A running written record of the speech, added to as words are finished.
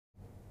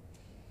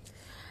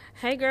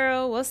Hey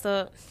girl, what's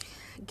up?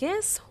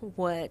 Guess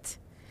what?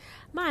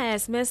 My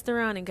ass messed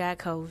around and got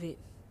COVID.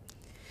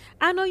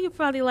 I know you're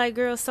probably like,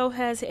 girl, so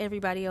has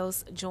everybody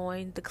else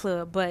joined the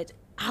club, but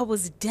I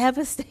was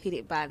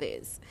devastated by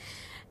this.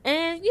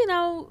 And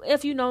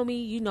if you know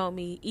me, you know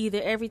me.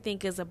 Either everything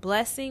is a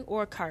blessing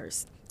or a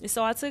curse. And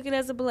so I took it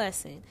as a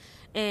blessing.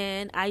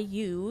 And I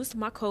used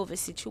my COVID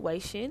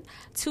situation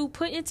to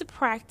put into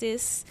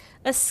practice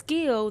a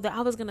skill that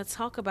I was going to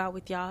talk about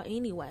with y'all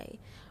anyway: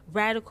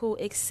 radical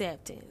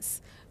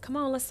acceptance. Come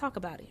on, let's talk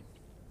about it.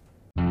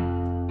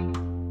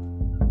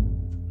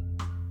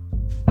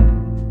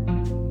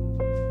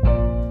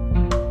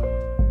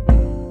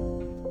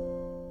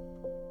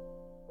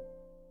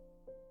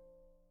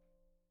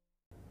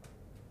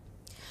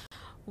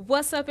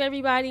 What's up,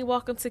 everybody?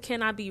 Welcome to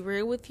Can I Be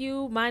Real with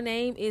You? My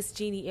name is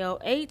Jeannie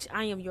LH.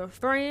 I am your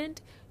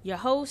friend, your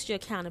host, your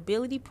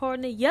accountability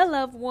partner, your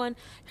loved one,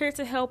 here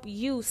to help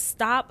you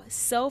stop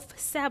self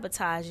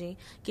sabotaging,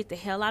 get the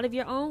hell out of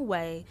your own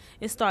way,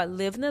 and start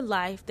living the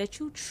life that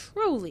you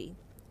truly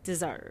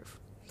deserve.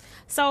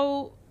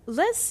 So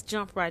let's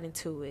jump right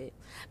into it.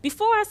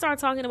 Before I start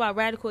talking about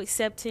radical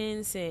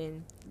acceptance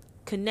and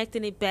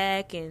connecting it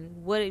back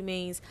and what it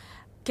means,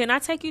 can I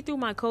take you through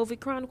my COVID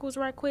chronicles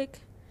right quick?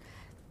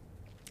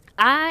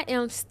 I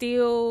am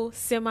still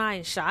semi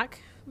in shock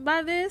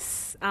by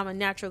this. I'm a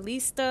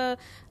naturalista.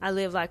 I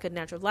live like a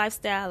natural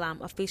lifestyle.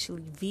 I'm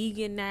officially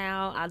vegan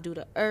now. I do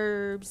the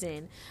herbs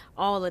and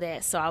all of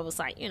that. So I was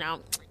like, I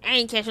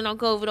ain't catching no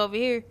COVID over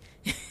here.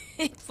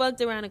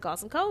 Fucked around and caught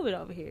some COVID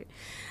over here.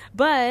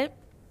 But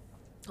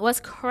what's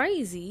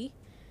crazy,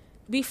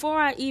 before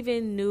I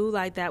even knew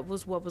like that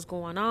was what was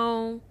going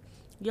on,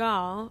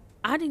 y'all,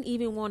 I didn't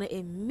even want to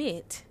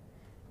admit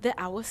that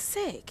I was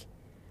sick.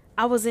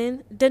 I was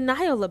in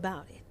denial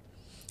about it.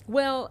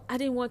 Well, I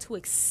didn't want to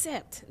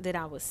accept that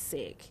I was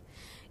sick.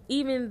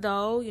 Even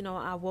though,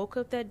 I woke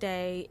up that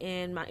day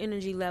and my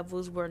energy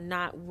levels were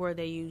not where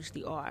they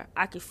usually are.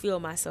 I could feel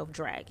myself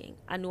dragging.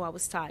 I knew I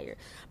was tired.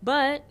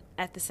 But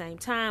at the same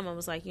time, I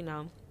was like,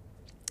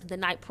 the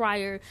night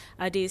prior,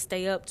 I did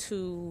stay up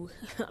to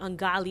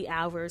ungodly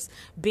hours,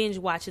 binge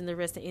watching the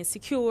rest of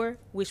Insecure,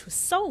 which was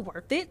so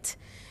worth it.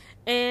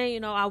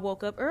 And, I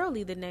woke up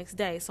early the next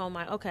day. So I'm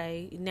like,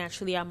 okay,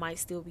 naturally I might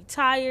still be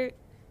tired.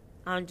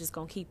 I'm just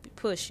going to keep it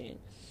pushing.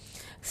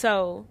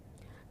 So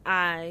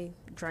I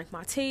drank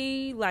my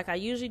tea like I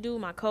usually do,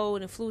 my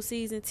cold and flu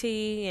season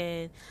tea.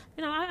 And,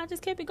 I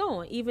just kept it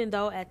going. Even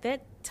though at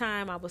that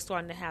time I was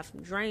starting to have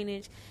some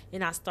drainage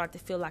and I started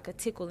to feel like a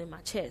tickle in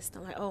my chest.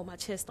 I'm like, oh, my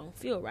chest don't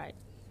feel right.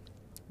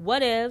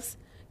 Whatevs,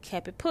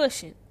 kept it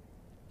pushing.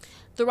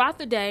 Throughout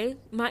the day,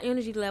 my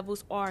energy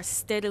levels are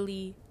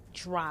steadily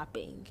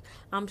dropping.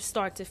 I'm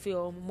starting to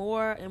feel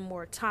more and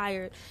more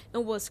tired.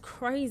 And what's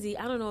crazy,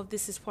 I don't know if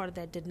this is part of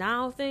that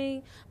denial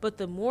thing, but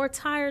the more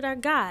tired I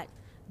got,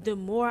 the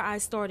more I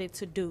started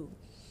to do.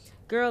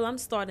 Girl, I'm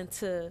starting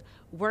to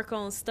work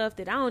on stuff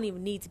that I don't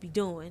even need to be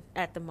doing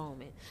at the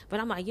moment. But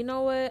I'm like, you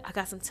know what? I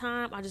got some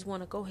time. I just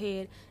want to go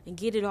ahead and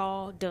get it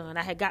all done.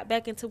 I had got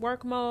back into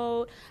work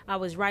mode. I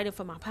was writing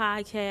for my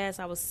podcast.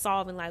 I was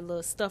solving like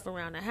little stuff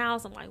around the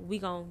house. I'm like, we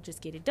gonna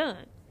just get it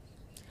done.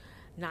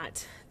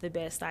 Not the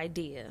best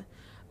idea.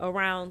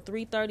 Around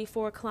 3:30,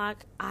 4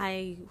 o'clock,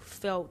 I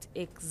felt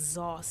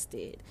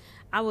exhausted.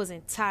 I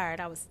wasn't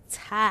tired. I was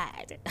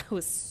tired. I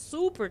was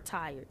super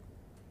tired.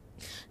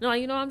 No,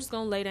 I'm just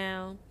going to lay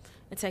down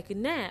and take a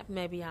nap.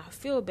 Maybe I'll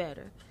feel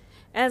better.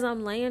 As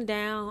I'm laying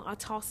down, I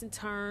toss and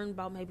turn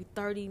about maybe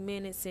 30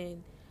 minutes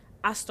and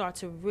I start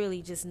to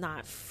really just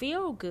not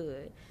feel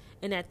good.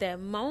 And at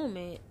that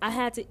moment, I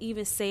had to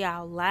even say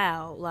out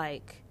loud,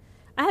 like,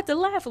 I had to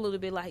laugh a little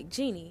bit like,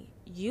 Jeannie,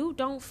 you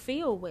don't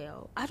feel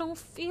well. I don't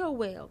feel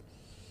well.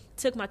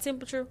 Took my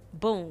temperature,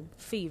 boom,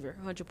 fever,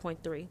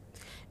 100.3.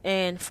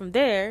 And from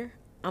there,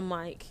 I'm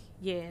like,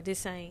 yeah,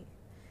 this ain't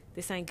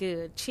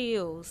good.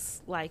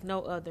 Chills like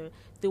no other.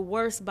 The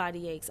worst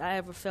body aches I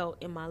ever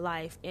felt in my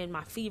life. And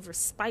my fever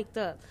spiked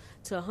up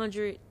to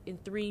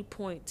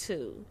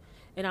 103.2.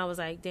 And I was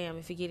like, damn,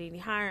 if it get any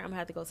higher, I'm going to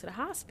have to go to the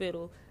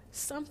hospital.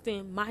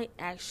 Something might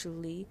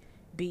actually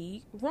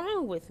be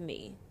wrong with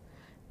me.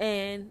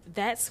 And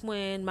that's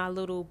when my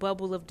little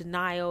bubble of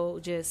denial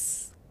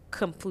just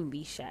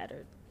completely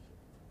shattered.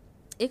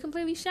 It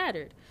completely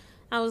shattered.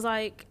 I was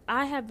like,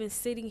 I have been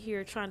sitting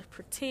here trying to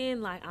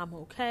pretend like I'm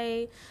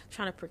okay,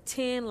 trying to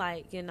pretend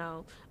like,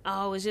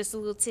 oh, it's just a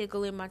little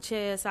tickle in my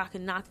chest. I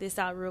can knock this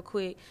out real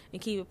quick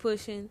and keep it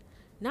pushing.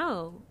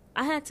 No,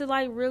 I had to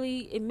like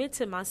really admit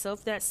to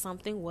myself that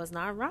something was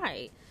not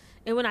right.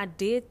 And when I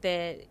did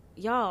that,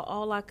 y'all,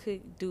 all I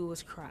could do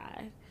was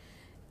cry.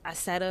 I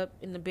sat up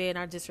in the bed and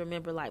I just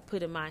remember like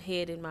putting my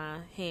head in my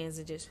hands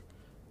and just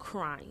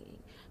crying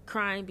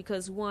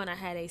because one, I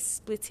had a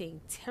splitting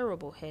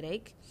terrible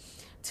headache.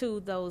 Two,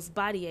 those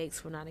body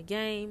aches were not a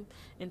game.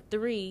 And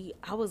three,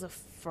 I was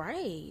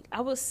afraid.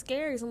 I was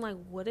scared. So I'm like,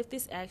 what if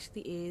this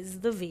actually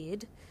is the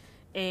vid?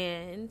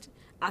 And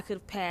I could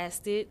have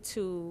passed it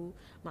to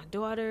my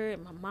daughter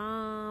and my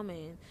mom,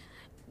 and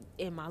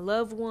and my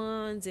loved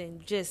ones,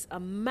 and just a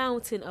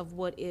mountain of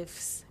what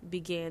ifs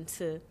began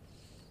to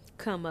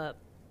come up.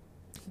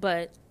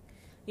 But,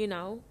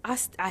 I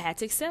had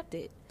to accept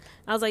it.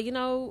 I was like,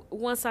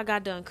 once I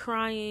got done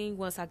crying,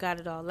 once I got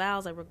it all out, I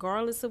was like,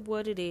 regardless of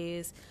what it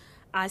is,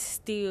 I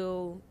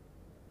still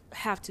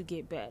have to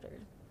get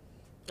better.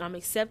 I'm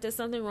accepting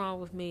something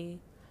wrong with me,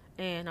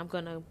 and I'm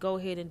going to go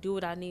ahead and do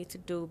what I need to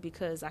do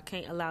because I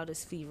can't allow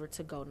this fever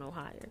to go no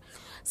higher.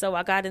 So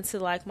I got into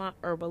like my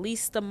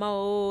herbalista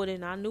mode,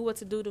 and I knew what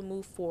to do to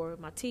move forward.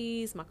 My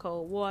teas, my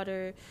cold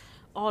water,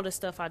 all the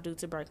stuff I do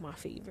to break my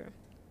fever.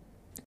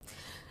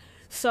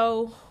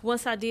 So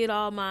once I did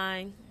all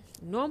my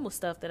normal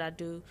stuff that I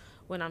do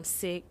when I'm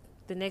sick,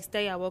 the next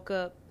day I woke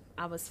up,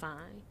 I was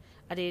fine.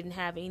 I didn't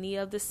have any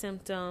of the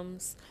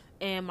symptoms,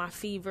 and my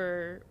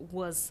fever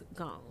was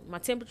gone. My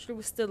temperature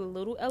was still a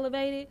little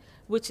elevated,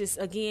 which is,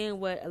 again,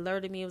 what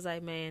alerted me. It was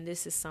like, man,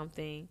 this is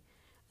something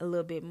a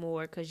little bit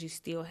more because you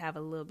still have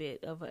a little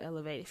bit of an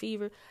elevated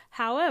fever.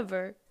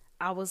 However,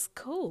 I was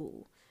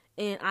cool,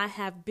 and I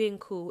have been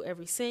cool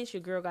ever since.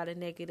 Your girl got a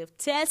negative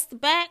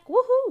test back.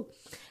 Woohoo!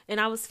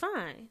 And I was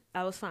fine.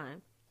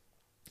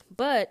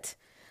 But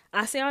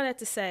I say all that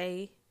to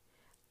say,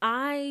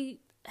 I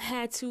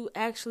had to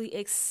actually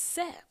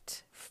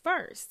accept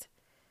first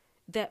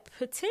that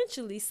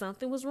potentially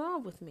something was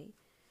wrong with me.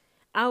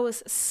 I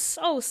was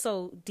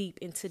so deep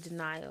into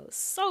denial,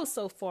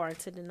 so far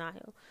into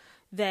denial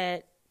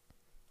that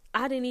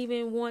I didn't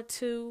even want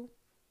to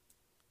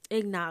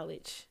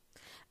acknowledge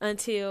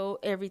until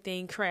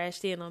everything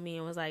crashed in on me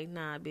and was like,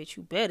 nah, bitch,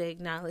 you better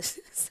acknowledge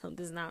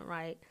something's not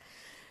right.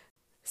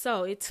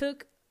 So it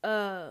took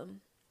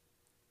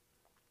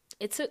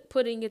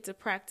putting into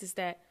practice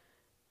that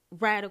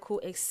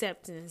radical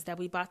acceptance that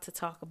we about to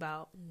talk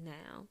about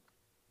now.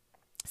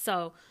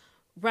 So,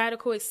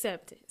 radical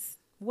acceptance.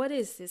 What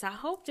is this? I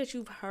hope that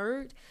you've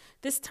heard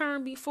this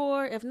term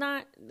before. If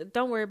not,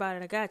 don't worry about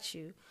it. I got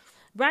you.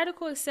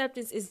 Radical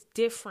acceptance is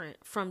different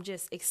from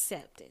just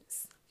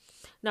acceptance.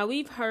 Now,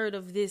 we've heard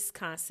of this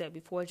concept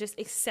before, just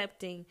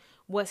accepting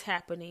what's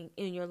happening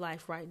in your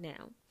life right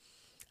now.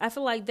 I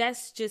feel like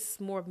that's just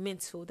more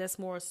mental. That's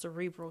more a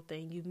cerebral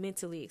thing. You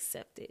mentally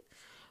accept it.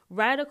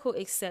 Radical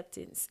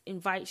acceptance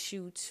invites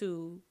you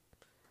to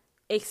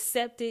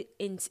accept it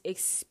and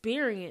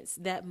experience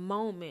that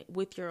moment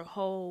with your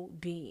whole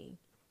being.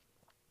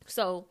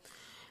 So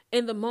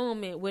in the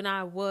moment when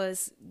I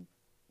was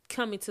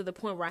coming to the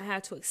point where I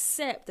had to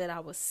accept that I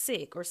was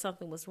sick or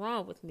something was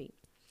wrong with me,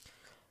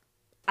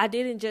 I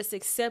didn't just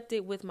accept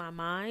it with my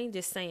mind,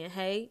 just saying,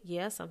 hey,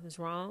 yeah, something's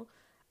wrong.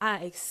 I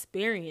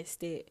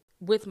experienced it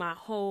with my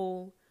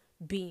whole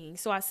being.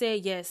 So I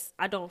said, yes,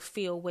 I don't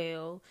feel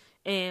well.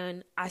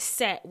 And I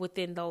sat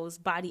within those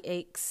body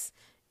aches,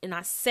 and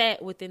I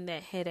sat within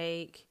that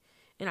headache,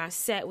 and I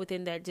sat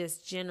within that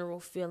just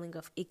general feeling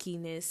of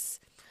ickiness,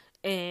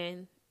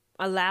 and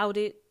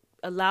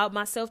allowed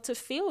myself to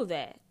feel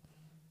that.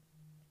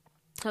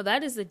 So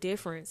that is the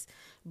difference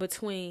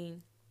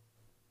between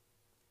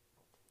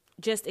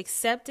just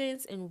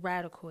acceptance and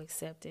radical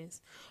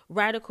acceptance.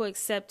 Radical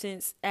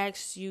acceptance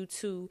asks you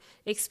to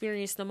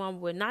experience the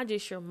moment with not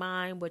just your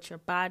mind, but your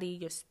body,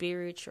 your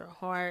spirit, your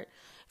heart,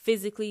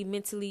 physically,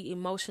 mentally,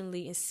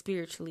 emotionally, and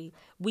spiritually.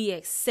 We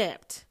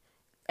accept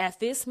at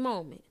this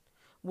moment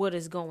what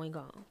is going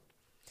on.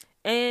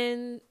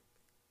 And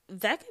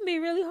that can be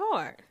really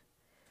hard.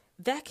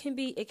 That can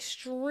be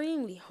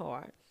extremely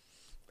hard,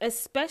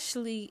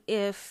 especially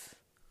if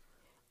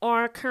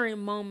our current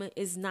moment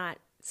is not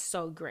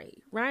so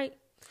great, right?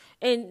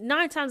 And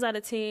 9 times out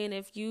of 10,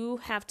 if you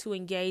have to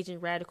engage in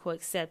radical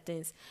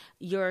acceptance,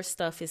 your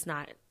stuff is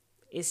not,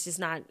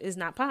 it's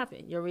not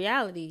popping. Your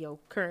reality, your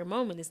current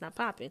moment is not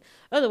popping.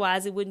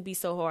 Otherwise, it wouldn't be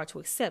so hard to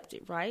accept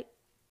it, right?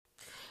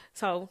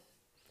 So,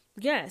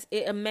 yes,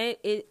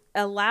 it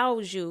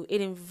allows you,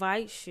 it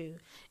invites you,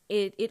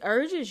 it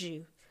urges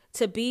you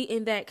to be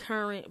in that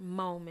current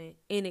moment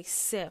and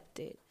accept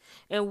it.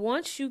 And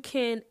once you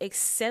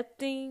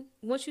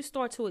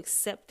start to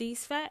accept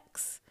these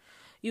facts,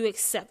 you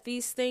accept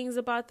these things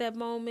about that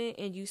moment,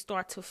 and you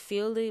start to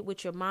feel it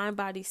with your mind,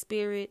 body,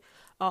 spirit,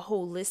 a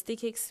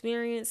holistic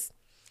experience.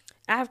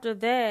 After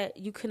that,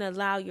 you can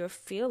allow your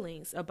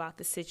feelings about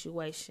the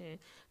situation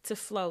to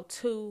flow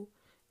to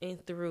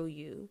and through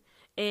you.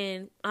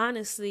 And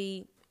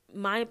honestly,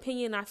 my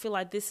opinion, I feel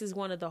like this is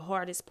one of the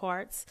hardest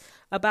parts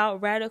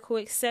about radical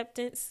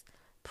acceptance,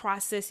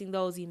 processing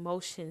those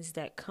emotions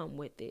that come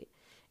with it.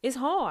 It's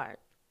hard.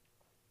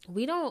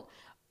 We don't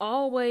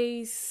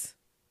always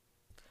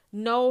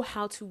know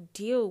how to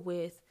deal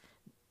with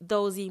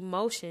those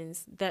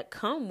emotions that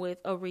come with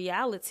a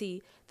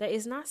reality that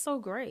is not so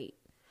great.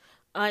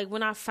 Like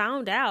when I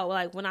found out,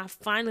 like when I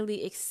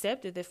finally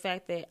accepted the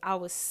fact that I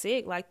was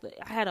sick, like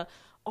I had an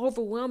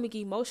overwhelming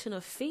emotion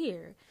of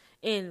fear.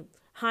 In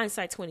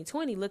hindsight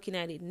 2020, looking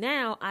at it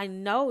now, I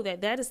know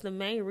that that is the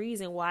main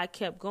reason why I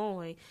kept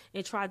going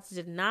and tried to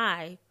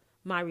deny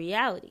my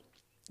reality,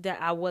 that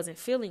I wasn't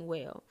feeling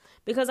well,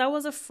 because I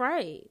was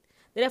afraid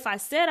that if I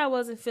said I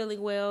wasn't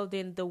feeling well,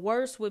 then the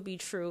worst would be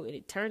true, and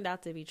it turned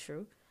out to be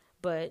true.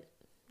 But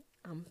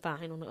I'm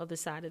fine on the other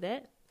side of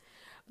that.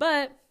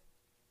 But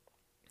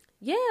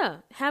yeah,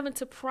 having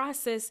to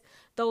process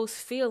those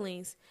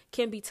feelings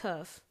can be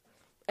tough,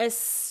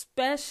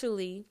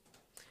 especially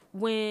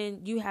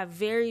when you have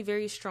very,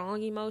 very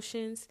strong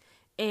emotions.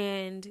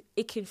 And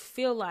it can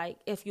feel like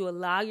if you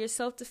allow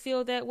yourself to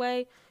feel that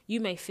way, you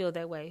may feel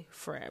that way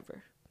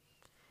forever.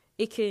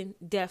 It can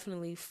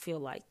definitely feel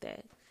like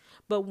that.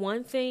 But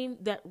one thing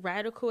that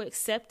radical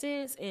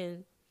acceptance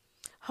and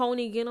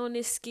honing in on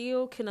this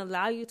skill can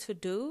allow you to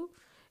do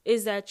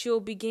is that you'll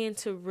begin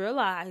to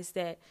realize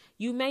that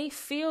you may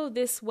feel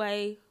this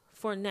way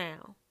for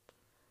now,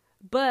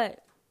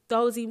 but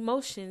those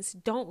emotions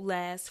don't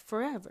last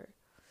forever.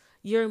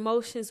 Your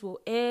emotions will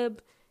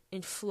ebb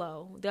and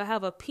flow. They'll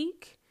have a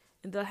peak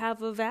and they'll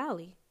have a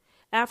valley.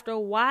 After a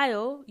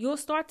while, you'll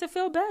start to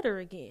feel better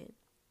again.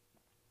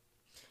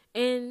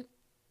 And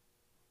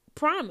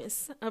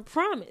I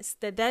promise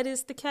that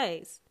is the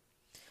case.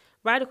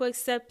 Radical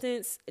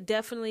acceptance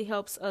definitely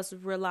helps us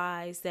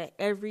realize that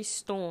every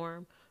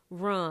storm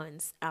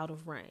runs out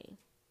of rain.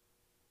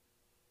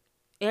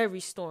 Every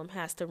storm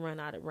has to run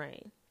out of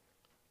rain.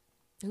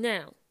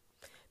 Now,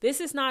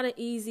 this is not an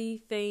easy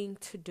thing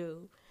to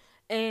do.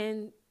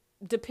 And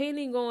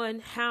depending on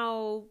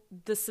how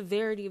the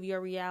severity of your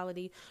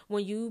reality,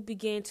 when you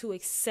begin to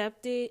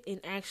accept it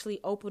and actually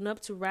open up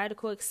to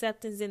radical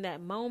acceptance in that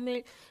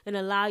moment and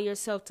allow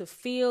yourself to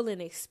feel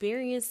and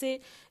experience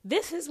it,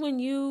 this is when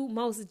you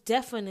most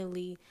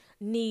definitely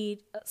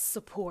need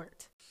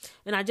support.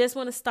 And I just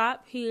want to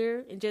stop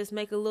here and just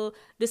make a little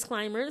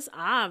disclaimer. It's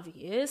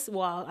obvious.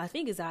 Well, I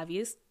think it's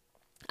obvious.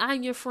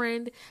 I'm your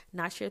friend,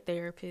 not your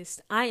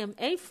therapist. I am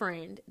a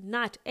friend,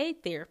 not a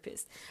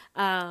therapist.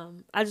 I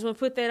just want to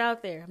put that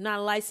out there. I'm not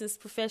a licensed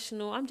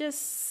professional. I'm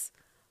just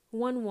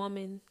one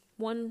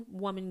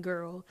woman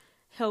girl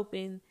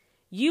helping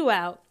you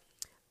out,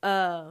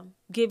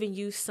 giving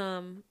you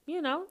some,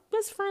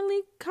 just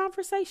friendly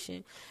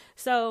conversation.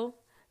 So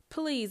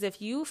please,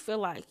 if you feel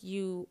like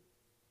you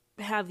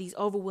have these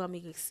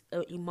overwhelming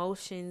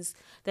emotions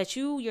that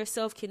you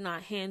yourself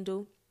cannot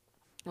handle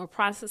or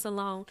process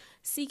alone,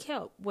 seek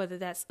help, whether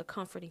that's a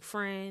comforting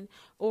friend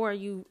or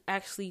you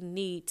actually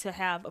need to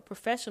have a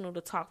professional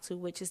to talk to,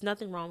 which is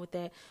nothing wrong with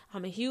that.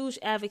 I'm a huge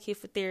advocate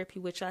for therapy,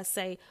 which I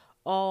say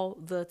all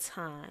the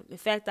time. In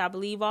fact, I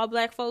believe all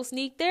Black folks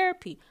need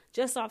therapy,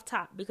 just off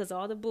top, because of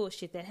all the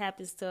bullshit that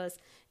happens to us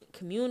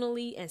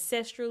communally,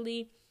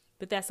 ancestrally,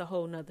 but that's a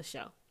whole nother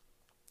show.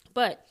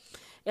 But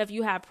if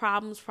you have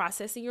problems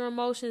processing your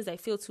emotions, they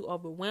feel too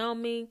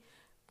overwhelming,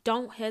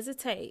 don't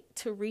hesitate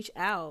to reach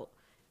out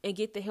and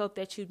get the help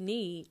that you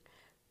need,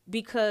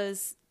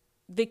 because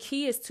the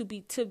key is to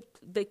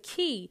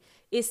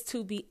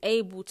be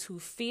able to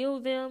feel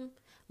them,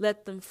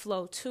 let them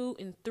flow to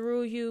and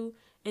through you,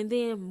 and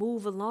then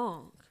move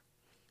along.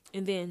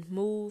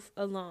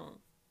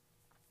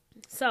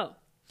 So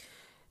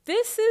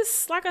this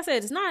is, like I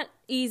said, it's not an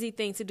easy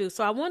thing to do.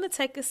 So I want to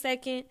take a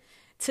second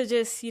to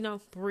just,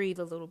 breathe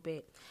a little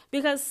bit,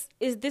 because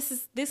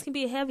this can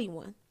be a heavy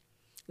one.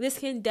 This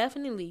can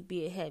definitely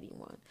be a heavy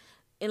one.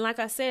 And like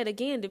I said,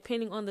 again,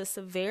 depending on the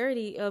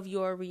severity of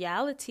your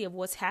reality of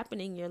what's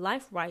happening in your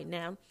life right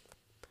now,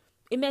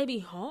 it may be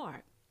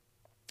hard.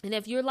 And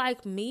if you're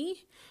like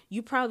me,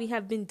 you probably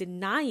have been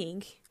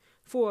denying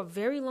for a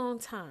very long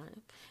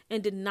time.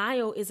 And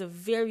denial is a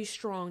very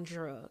strong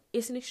drug.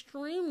 It's an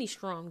extremely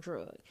strong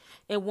drug.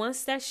 And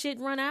once that shit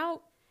run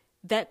out,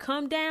 that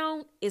come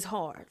down is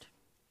hard.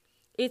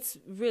 It's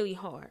really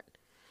hard.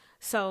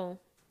 So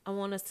I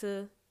want us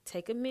to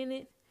take a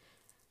minute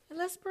and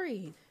let's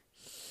breathe.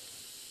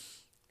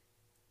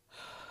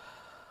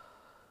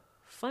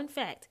 Fun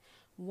fact,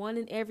 1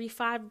 in every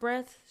 5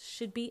 breaths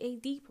should be a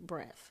deep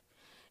breath.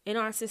 In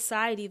our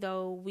society,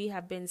 though, we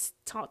have been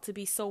taught to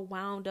be so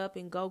wound up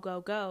and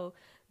go,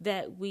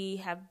 that we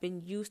have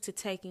been used to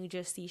taking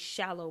just these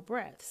shallow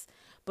breaths.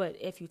 But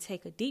if you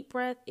take a deep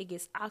breath, it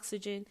gets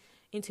oxygen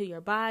into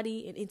your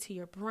body and into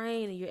your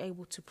brain, and you're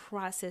able to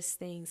process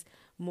things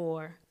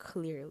more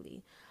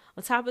clearly.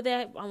 On top of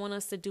that, I want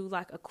us to do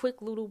like a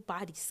quick little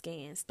body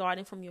scan,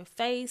 starting from your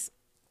face.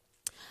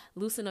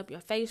 Loosen up your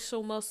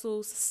facial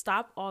muscles.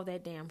 Stop all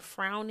that damn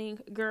frowning,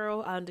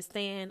 girl. I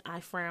understand.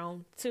 I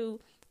frown too.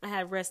 I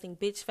have resting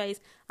bitch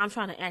face. I'm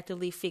trying to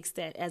actively fix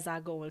that as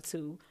I go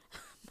into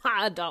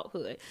my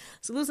adulthood.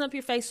 So loosen up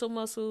your facial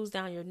muscles,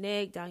 down your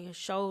neck, down your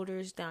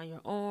shoulders, down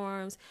your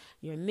arms,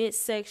 your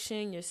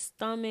midsection, your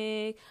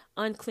stomach.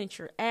 Unclench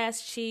your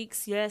ass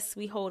cheeks. Yes,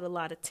 we hold a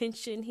lot of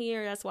tension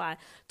here. That's why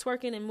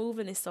twerking and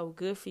moving is so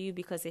good for you,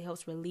 because it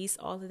helps release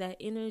all of that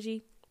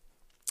energy.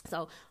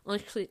 So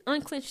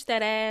unclench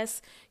that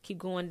ass, keep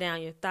going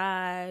down your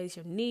thighs,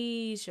 your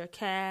knees, your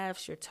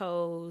calves, your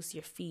toes,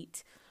 your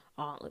feet,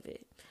 all of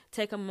it.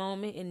 Take a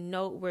moment and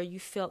note where you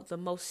felt the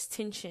most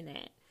tension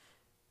at.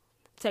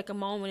 Take a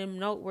moment and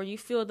note where you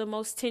feel the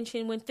most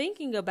tension when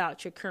thinking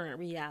about your current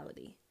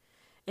reality.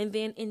 And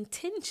then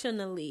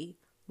intentionally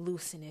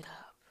loosen it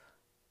up.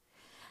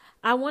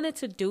 I wanted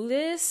to do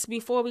this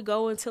before we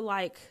go into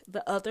like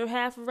the other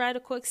half of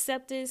radical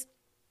acceptance,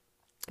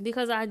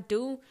 because I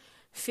do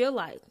feel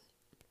like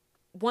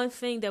one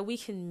thing that we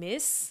can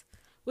miss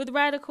with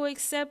radical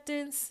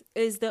acceptance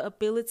is the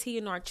ability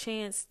and our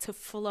chance to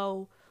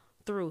flow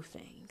through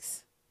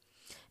things.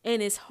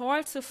 And it's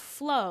hard to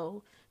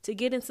flow, to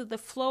get into the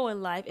flow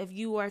in life if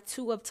you are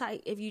too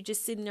uptight, if you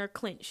just sitting there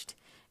clenched.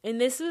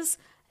 And it was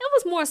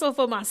more so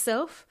for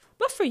myself,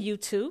 but for you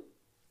too.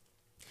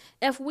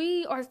 If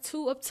we are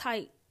too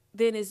uptight,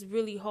 then it's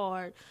really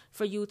hard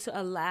for you to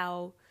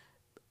allow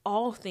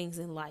all things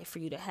in life for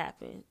you to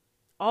happen.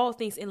 All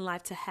things in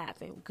life to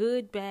happen,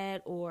 good,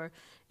 bad, or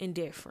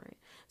indifferent.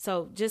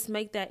 So just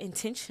make that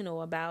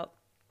intentional about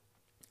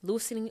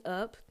loosening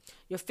up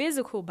your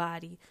physical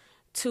body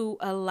to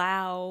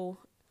allow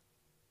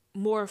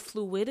more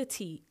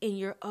fluidity in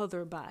your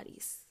other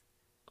bodies.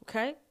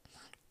 Okay?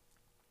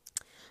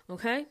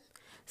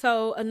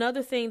 So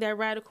another thing that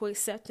radical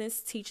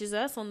acceptance teaches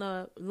us on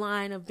the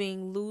line of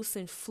being loose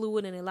and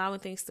fluid and allowing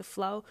things to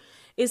flow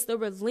is the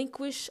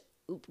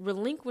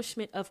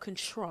relinquishment of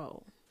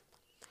control.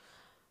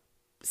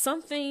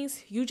 Some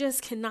things you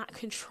just cannot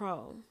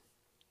control,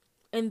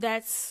 and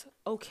that's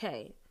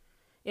okay.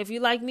 If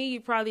you're like me,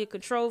 you're probably a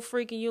control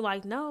freak and you're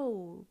like,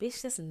 no,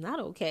 bitch, that's not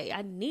okay.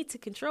 I need to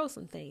control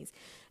some things.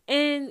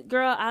 And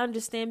girl, I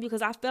understand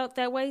because I felt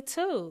that way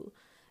too,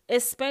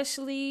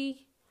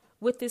 especially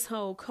with this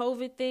whole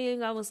COVID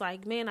thing. I was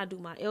like, man, I do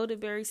my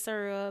elderberry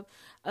syrup.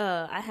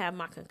 I have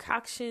my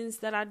concoctions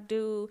that I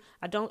do.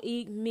 I don't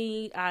eat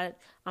meat.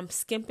 I'm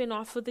skimping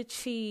off of the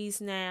cheese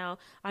now.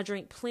 I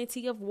drink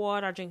plenty of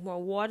water. I drink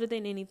more water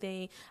than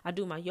anything. I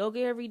do my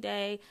yoga every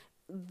day.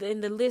 Then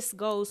the list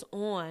goes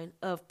on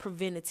of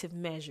preventative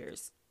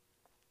measures.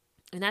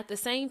 And at the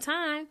same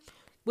time,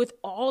 with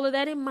all of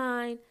that in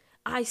mind,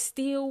 I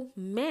still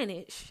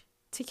manage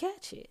to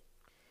catch it.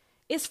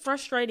 It's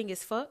frustrating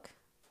as fuck.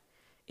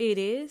 It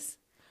is.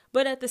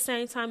 But at the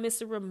same time,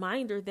 it's a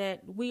reminder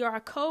that we are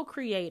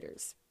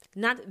co-creators,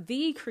 not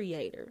the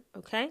creator.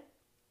 Okay?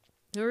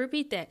 I'll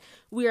repeat that.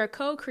 We are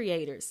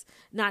co-creators,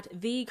 not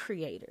the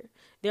creator.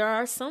 There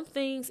are some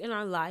things in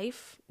our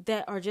life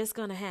that are just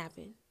going to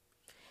happen.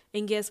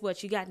 And guess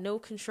what? You got no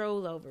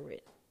control over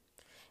it.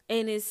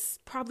 And it's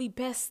probably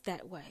best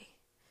that way.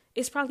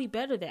 It's probably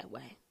better that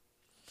way.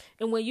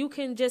 And when you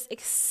can just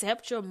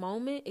accept your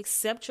moment,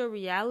 accept your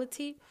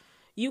reality,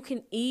 you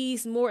can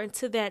ease more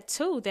into that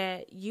too,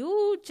 that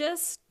you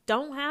just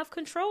don't have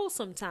control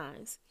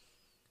sometimes.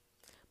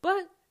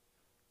 But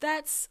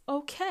that's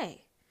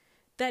okay.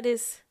 That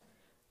is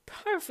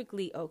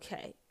perfectly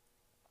okay.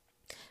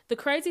 The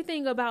crazy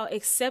thing about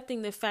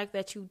accepting the fact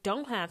that you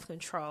don't have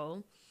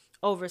control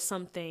over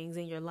some things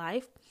in your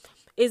life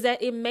is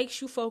that it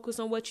makes you focus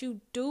on what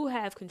you do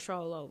have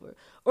control over,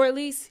 or at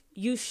least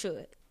you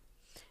should.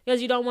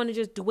 Because you don't want to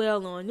just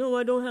dwell on, no,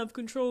 I don't have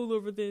control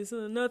over this.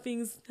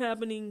 Nothing's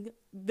happening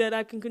that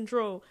I can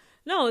control.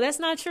 No, that's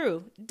not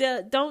true.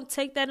 Don't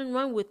take that and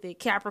run with it,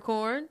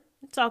 Capricorn.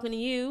 I'm talking to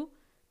you,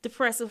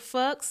 depressive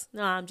fucks.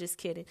 No, I'm just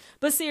kidding.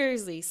 But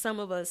seriously, some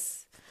of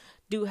us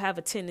do have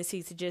a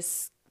tendency to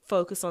just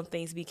focus on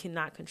things we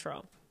cannot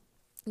control.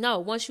 No,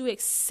 once you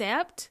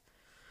accept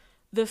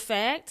the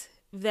fact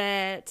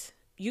that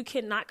you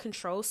cannot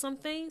control some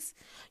things,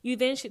 you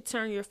then should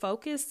turn your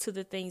focus to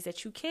the things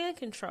that you can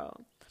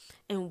control.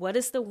 And what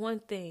is the one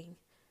thing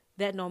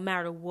that no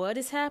matter what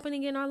is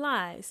happening in our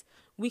lives,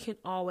 we can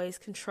always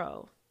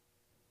control?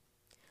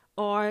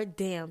 Our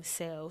damn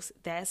selves.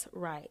 That's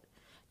right.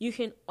 You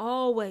can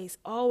always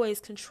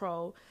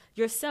control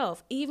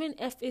yourself, even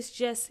if it's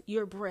just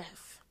your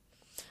breath.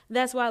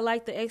 That's why I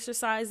like the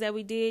exercise that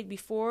we did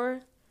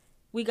before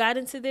we got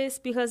into this,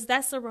 because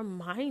that's a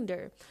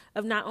reminder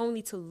of not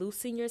only to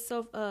loosen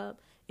yourself up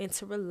and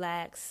to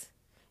relax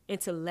and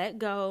to let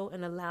go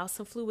and allow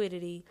some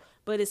fluidity,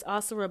 but it's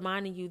also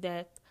reminding you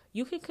that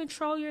you can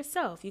control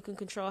yourself. You can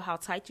control how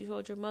tight you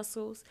hold your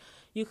muscles.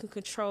 You can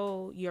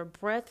control your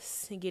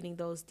breaths and getting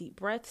those deep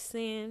breaths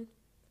in.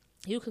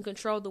 You can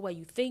control the way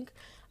you think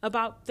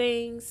about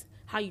things,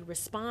 how you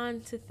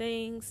respond to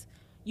things.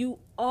 You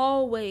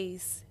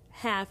always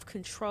have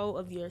control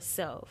of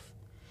yourself.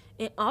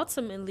 And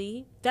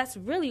ultimately, that's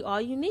really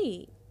all you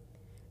need.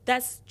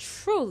 That's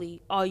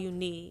truly all you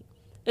need,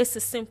 is to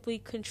simply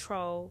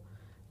control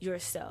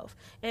yourself.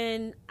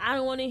 And I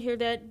don't want to hear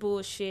that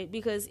bullshit,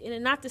 because,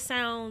 and not to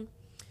sound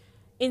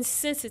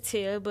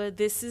insensitive, but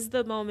this is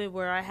the moment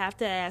where I have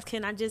to ask,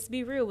 can I just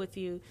be real with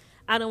you?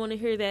 I don't want to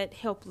hear that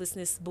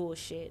helplessness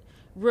bullshit.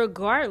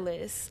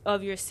 Regardless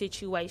of your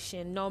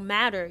situation, no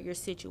matter your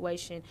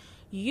situation,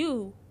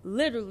 you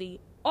literally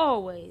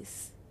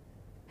always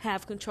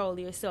have control of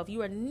yourself.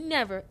 You are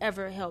never,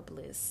 ever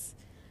helpless.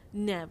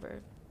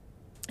 Never.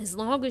 As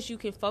long as you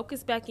can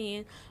focus back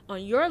in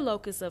on your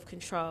locus of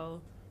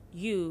control,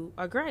 you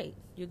are great.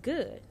 You're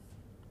good.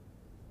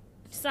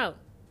 So,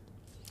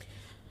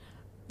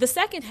 the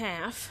second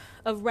half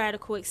of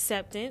radical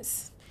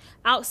acceptance,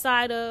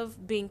 outside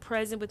of being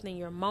present within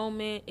your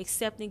moment,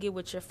 accepting it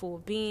with your full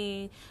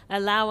being,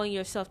 allowing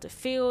yourself to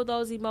feel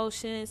those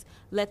emotions,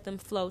 let them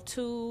flow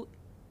to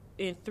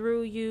and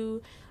through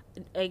you,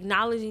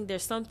 acknowledging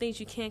there's some things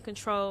you can't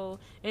control,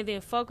 and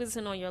then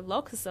focusing on your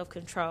locus of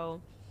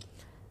control.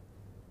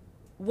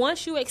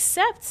 once you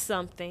accept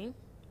something,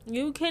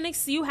 you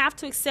have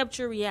to accept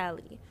your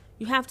reality.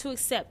 You have to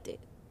accept it.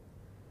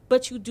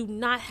 But you do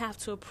not have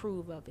to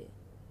approve of it.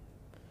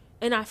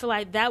 And I feel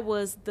like that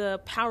was the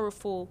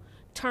powerful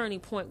turning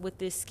point with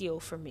this skill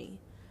for me.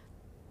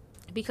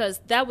 Because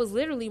that was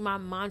literally my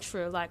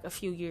mantra like a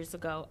few years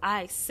ago.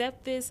 I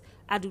accept this.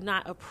 I do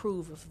not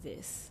approve of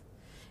this.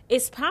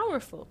 It's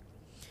powerful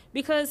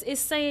because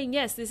it's saying,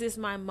 yes, this is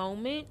my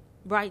moment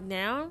right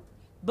now,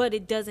 but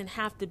it doesn't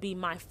have to be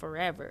my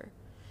forever.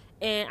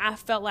 And I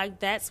felt like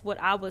that's what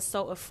I was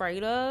so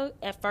afraid of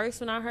at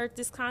first when I heard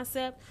this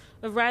concept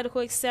of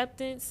radical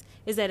acceptance,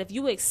 is that if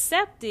you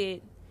accept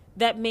it,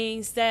 that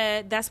means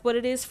that that's what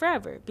it is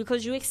forever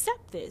because you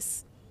accept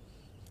this.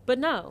 But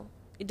no,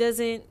 it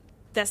doesn't.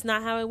 That's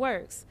not how it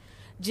works.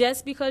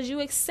 Just because you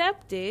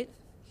accept it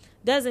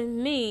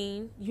doesn't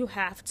mean you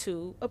have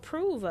to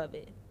approve of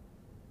it.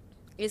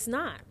 It's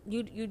not.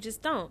 You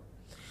just don't.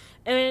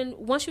 And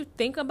once you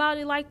think about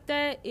it like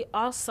that, it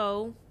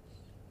also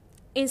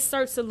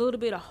inserts a little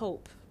bit of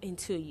hope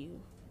into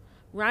you,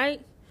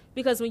 right?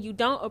 Because when you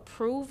don't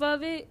approve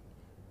of it,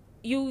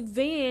 you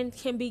then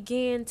can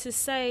begin to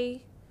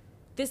say,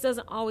 this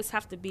doesn't always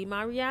have to be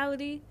my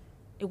reality.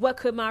 And what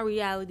could my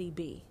reality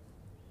be?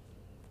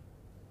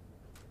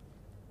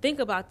 Think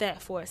about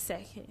that for a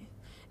second,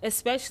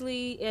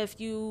 especially if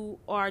you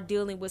are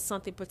dealing with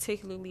something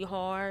particularly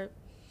hard.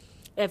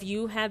 If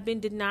you have been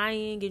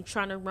denying and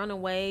trying to run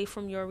away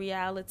from your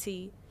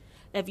reality,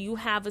 if you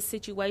have a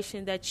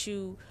situation that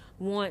you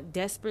want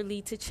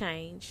desperately to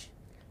change,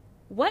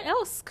 what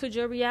else could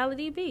your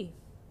reality be?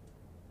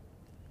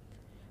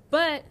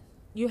 But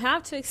you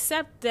have to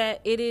accept that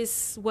it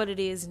is what it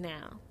is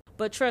now.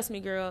 But trust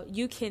me, girl,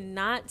 you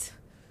cannot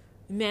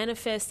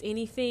manifest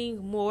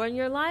anything more in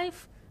your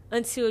life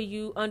until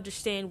you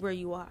understand where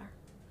you are.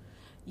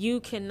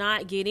 You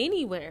cannot get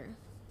anywhere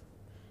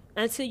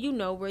until you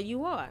know where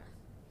you are.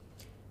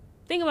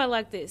 Think about it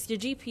like this. Your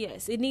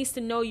GPS, it needs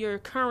to know your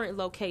current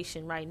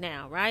location right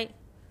now, right?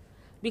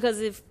 Because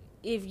if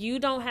you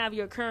don't have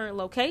your current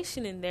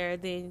location in there,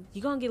 then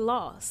you're going to get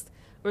lost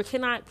or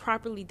cannot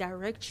properly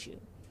direct you.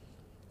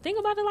 Think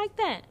about it like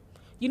that.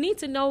 You need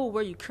to know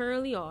where you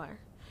currently are,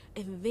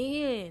 and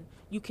then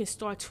you can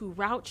start to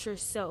route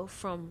yourself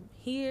from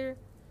here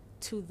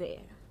to there.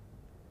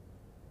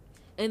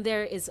 And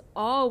there is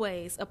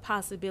always a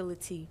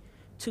possibility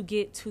to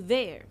get to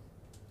there.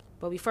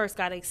 But we first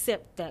got to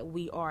accept that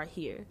we are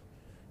here,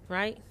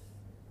 right?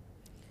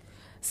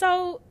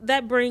 So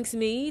that brings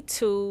me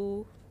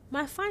to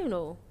my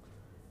final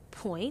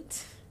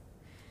point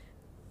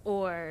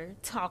or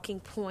talking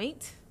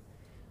point.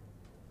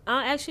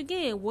 I'll ask you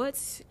again,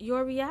 what's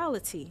your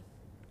reality?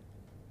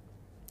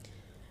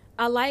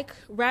 I like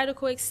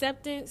radical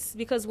acceptance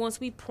because once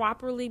we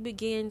properly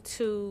begin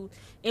to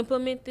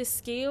implement this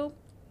skill,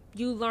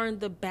 you learn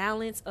the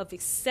balance of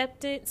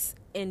acceptance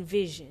and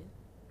vision.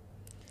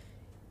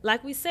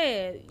 Like we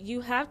said,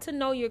 you have to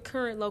know your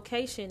current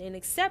location and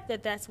accept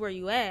that that's where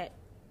you at.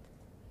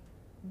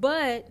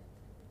 But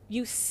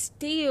you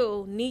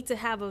still need to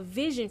have a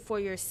vision for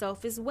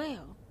yourself as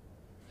well.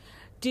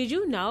 Did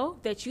you know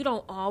that you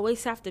don't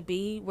always have to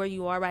be where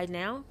you are right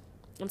now?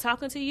 I'm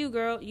talking to you,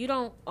 girl. You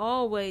don't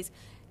always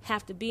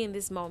have to be in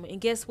this moment. And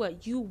guess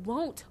what? You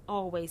won't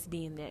always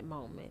be in that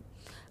moment.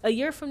 A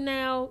year from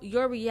now,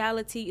 your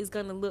reality is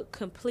going to look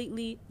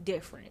completely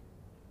different.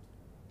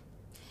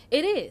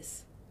 It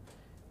is.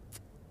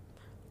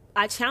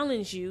 I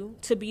challenge you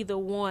to be the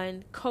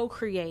one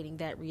co-creating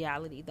that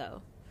reality,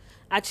 though.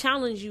 I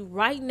challenge you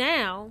right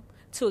now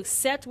to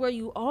accept where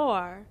you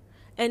are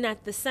and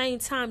at the same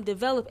time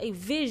develop a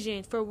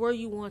vision for where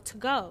you want to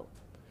go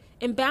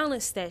and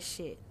balance that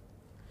shit.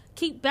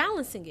 Keep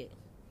balancing it.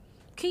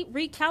 Keep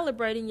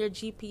recalibrating your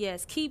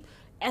GPS. Keep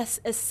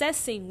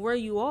assessing where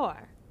you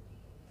are.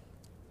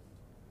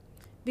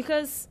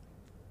 Because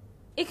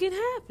it can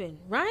happen,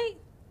 right?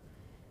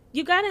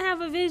 You got to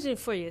have a vision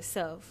for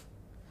yourself.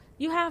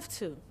 You have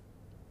to.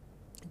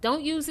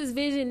 Don't use this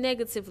vision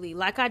negatively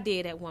like I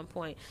did at one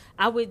point.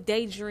 I would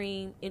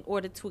daydream in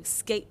order to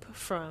escape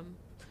from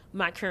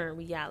my current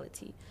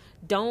reality.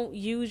 Don't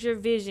use your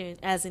vision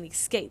as an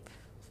escape.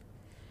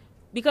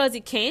 Because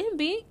it can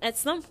be. At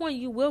some point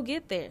you will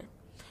get there.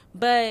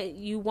 But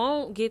you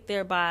won't get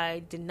there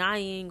by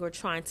denying or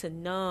trying to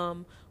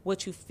numb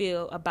what you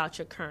feel about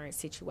your current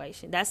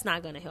situation. That's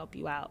not going to help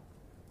you out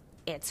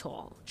at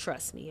all.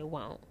 Trust me, it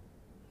won't.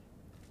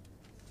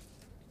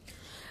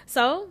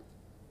 So,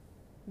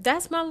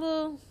 that's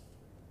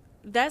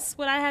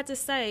what I had to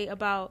say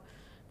about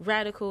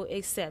radical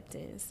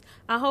acceptance.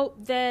 I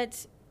hope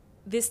that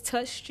this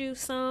touched you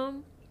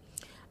some.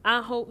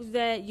 I hope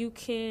that you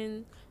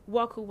can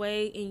walk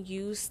away and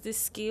use this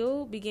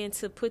skill, begin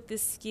to put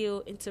this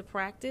skill into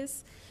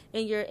practice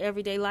in your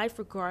everyday life,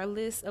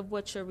 regardless of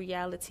what your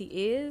reality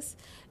is.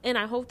 And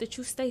I hope that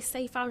you stay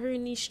safe out here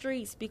in these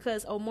streets,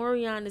 because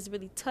Omarion is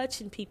really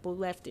touching people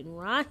left and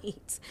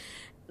right.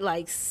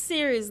 Like,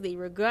 seriously,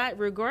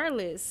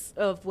 regardless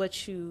of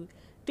what you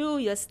do,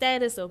 your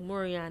status,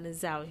 Omarion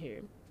is out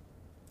here.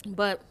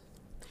 But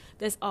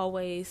there's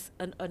always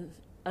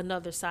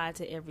another side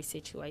to every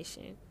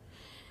situation.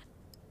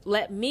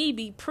 Let me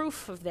be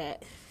proof of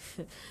that.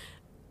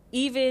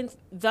 Even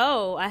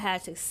though I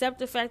had to accept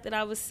the fact that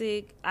I was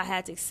sick, I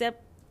had to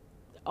accept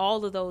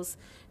all of those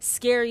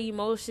scary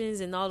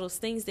emotions and all those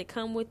things that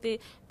come with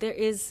it. There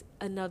is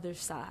another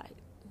side.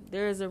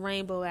 There is a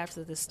rainbow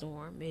after the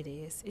storm. It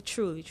is. It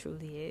truly,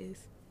 truly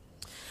is.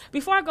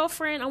 Before I go,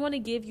 friend, I want to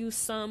give you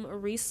some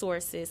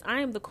resources.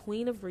 I am the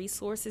queen of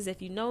resources.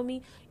 If you know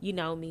me, you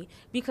know me.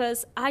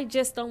 Because I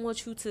just don't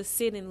want you to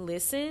sit and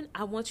listen.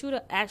 I want you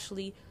to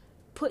actually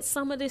put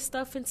some of this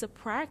stuff into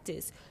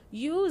practice.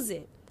 Use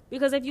it.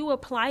 Because if you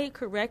apply it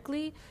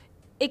correctly,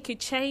 it could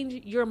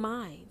change your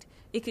mind.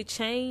 It could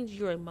change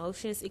your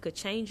emotions. It could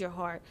change your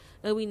heart.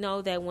 And we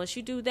know that once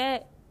you do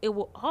that, it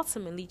will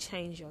ultimately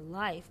change your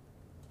life.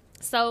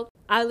 So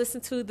I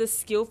listen to the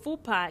Skillful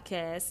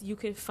podcast. You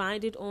can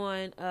find it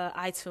on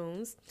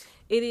iTunes.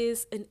 It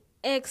is an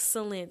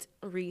excellent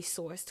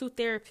resource. Two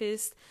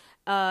therapists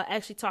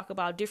actually talk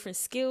about different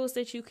skills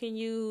that you can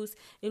use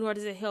in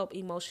order to help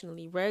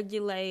emotionally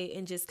regulate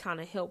and just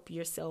kind of help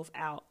yourself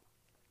out.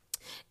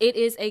 It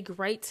is a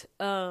great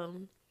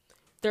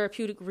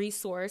therapeutic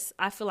resource.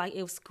 I feel like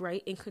it was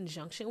great in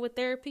conjunction with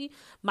therapy.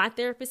 My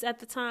therapist at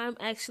the time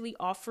actually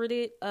offered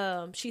it.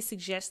 She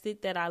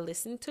suggested that I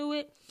listen to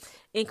it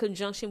in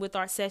conjunction with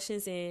our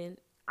sessions, and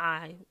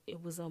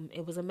it was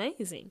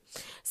amazing.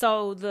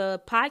 So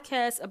the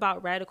podcast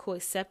about radical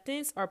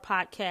acceptance are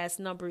podcast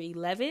number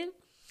 11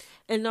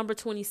 and number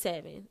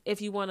 27.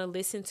 If you want to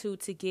listen to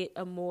get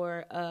a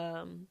more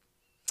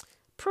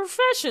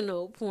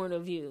professional point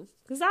of view,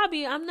 because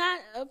I'm not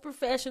a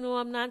professional.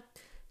 I'm not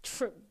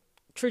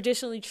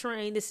traditionally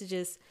trained. This is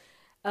just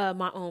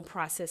my own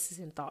processes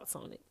and thoughts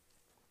on it.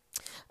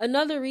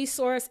 Another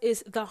resource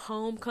is the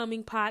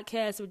Homecoming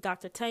podcast with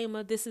Dr.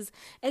 Tama. This is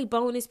a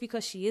bonus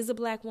because she is a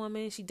Black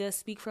woman. She does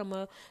speak from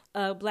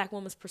a Black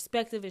woman's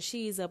perspective, and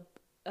she is a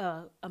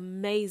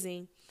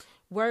amazing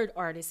word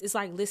artist. It's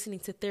like listening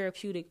to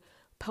therapeutic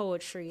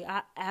poetry.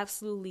 I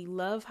absolutely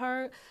love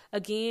her.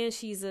 Again,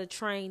 she's a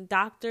trained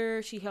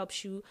doctor. She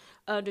helps you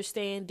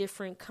understand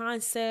different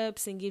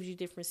concepts and gives you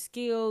different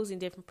skills and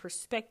different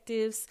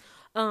perspectives.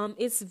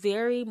 It's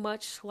very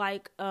much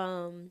like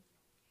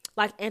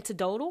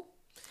anecdotal.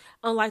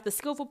 Unlike the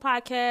Skillful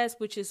podcast,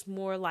 which is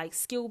more like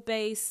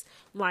skill-based,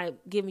 like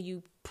giving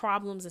you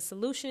problems and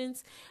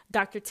solutions,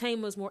 Dr.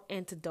 Tama is more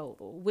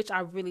anecdotal, which I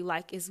really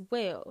like as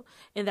well.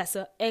 And that's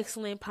an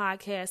excellent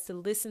podcast to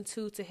listen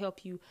to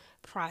help you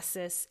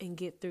process and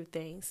get through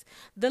things.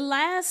 The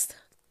last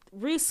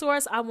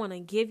resource I want to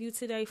give you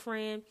today,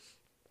 friend,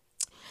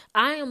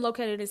 I am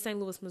located in St.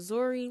 Louis,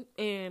 Missouri,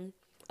 and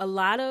a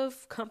lot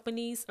of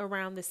companies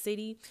around the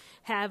city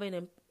have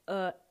an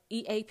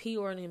EAP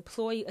or an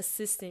employee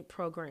assistant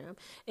program.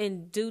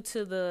 And due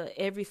to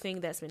everything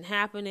that's been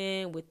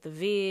happening with the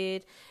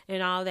vid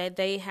and all that,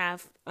 they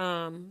have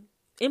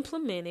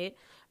implemented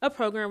a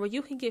program where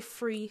you can get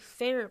free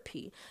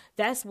therapy.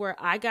 That's where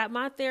I got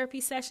my therapy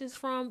sessions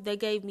from. They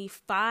gave me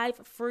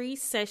 5 free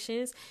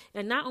sessions,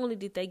 and not only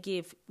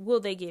will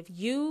they give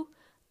you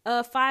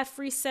 5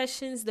 free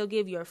sessions, they'll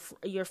give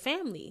your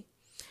family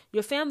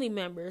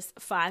members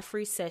 5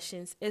 free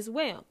sessions as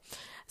well.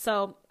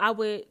 So I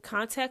would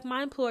contact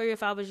my employer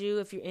if I was you.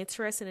 If you're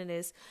interested in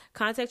this,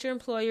 contact your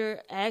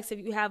employer, ask if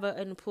you have an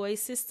employee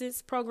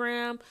assistance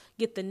program,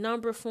 get the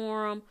number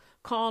for them,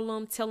 call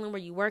them, tell them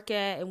where you work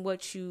at and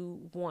what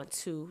you want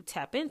to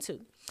tap into.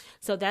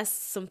 So that's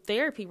some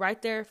therapy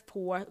right there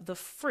for the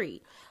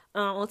free.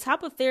 On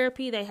top of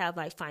therapy, they have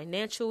like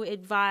financial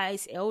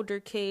advice, elder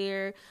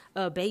care,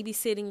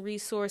 babysitting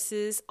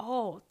resources,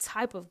 all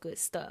type of good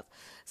stuff.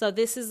 So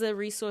this is a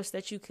resource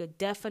that you could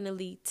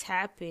definitely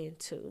tap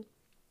into.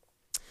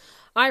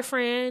 All right,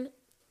 friend,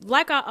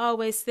 like I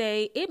always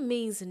say, it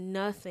means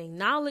nothing.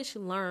 Knowledge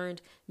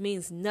learned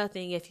means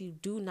nothing if you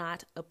do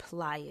not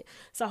apply it.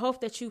 So I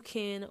hope that you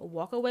can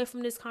walk away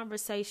from this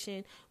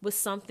conversation with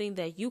something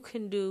that you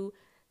can do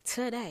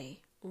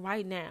today,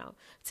 right now,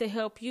 to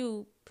help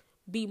you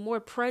be more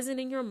present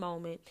in your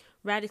moment,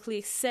 radically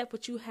accept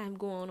what you have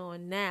going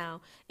on now,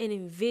 and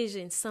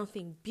envision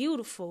something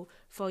beautiful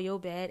for your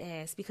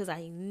badass, because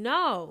I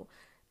know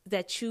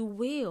that you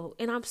will.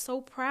 And I'm so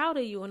proud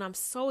of you, and I'm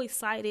so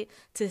excited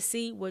to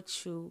see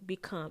what you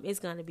become. It's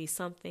going to be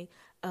something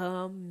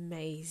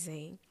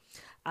amazing.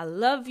 I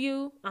love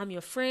you. I'm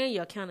your friend,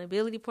 your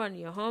accountability partner,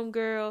 your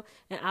homegirl,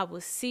 and I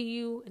will see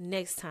you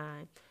next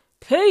time.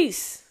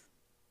 Peace.